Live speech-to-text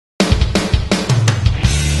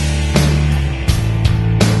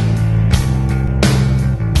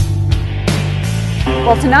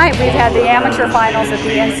Well, tonight we've had the amateur finals at the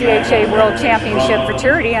NCHA World Championship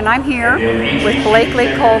Futurity, and I'm here with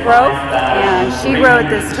Blakley Colgrove, and she rode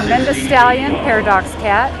this tremendous stallion, Paradox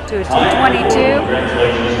Cat, to a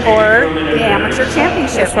 222 for the amateur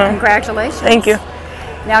championship. Yes, congratulations. Thank you.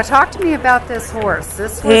 Now talk to me about this horse.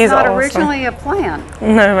 This was He's not awesome. originally a plan.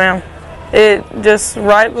 No, ma'am. It just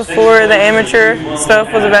right before the amateur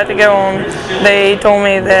stuff was about to go on, they told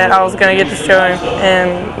me that I was going to get to show him,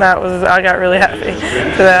 and I got really happy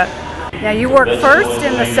for that. Now you worked first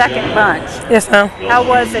in the second bunch. Yes, ma'am. How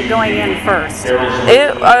was it going in first?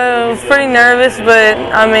 I was pretty nervous, but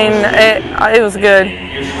I mean, it was good.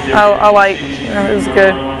 It was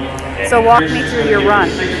good. So walk me through your run.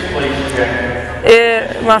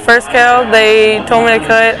 My first cow, they told me to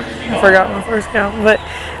cut. I forgot my first cow, but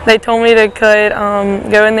they told me to cut,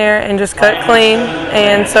 go in there and just cut clean.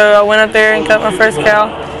 And so I went up there and cut my first cow,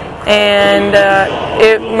 and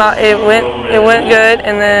it went good.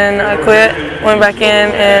 And then I quit, went back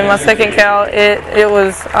in, and my second cow, it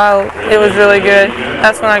was really good.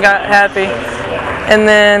 That's when I got happy. And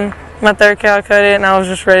then my third cow cut it, and I was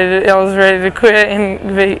just ready to quit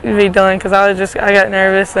and be done, because I got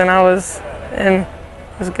nervous, and it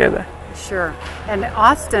was good. Sure. And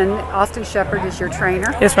Austin Shepard is your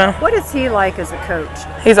trainer? Yes, ma'am. What is he like as a coach?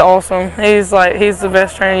 He's awesome. He's the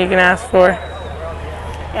best trainer you can ask for.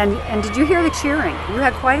 And did you hear the cheering? You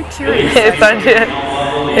had quite a cheering Yes, session. I did.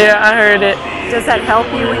 Yeah, I heard it. Does that help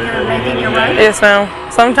you when you're making your run? Yes, ma'am.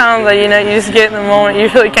 Sometimes, you just get in the moment, you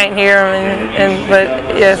really can't hear them,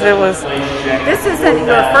 but yes, it was. This isn't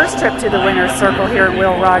your first trip to the winner's circle here at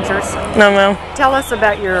Will Rogers. No, ma'am. Tell us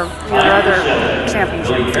about your other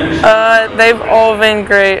championships. They've all been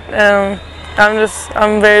great.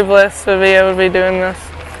 I'm very blessed to be able to be doing this.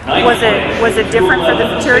 Was it different for the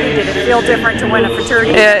Futurity? Did it feel different to win a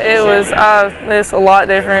Futurity? Yeah, it was. It's a lot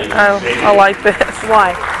different. I like this.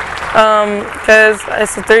 Why? Because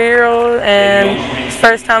it's a 3-year-old, and it's the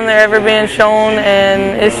first time they're ever being shown,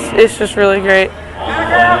 and it's just really great.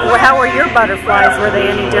 Well, how were your butterflies? Were they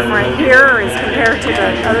any different here as compared to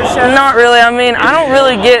the other shows? Not really. I mean, I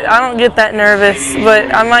don't get that nervous,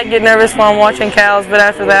 but I might get nervous while I'm watching cows, but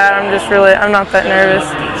after that, I'm not that nervous.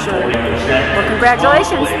 Sure. Well,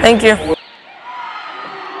 congratulations. Thank you.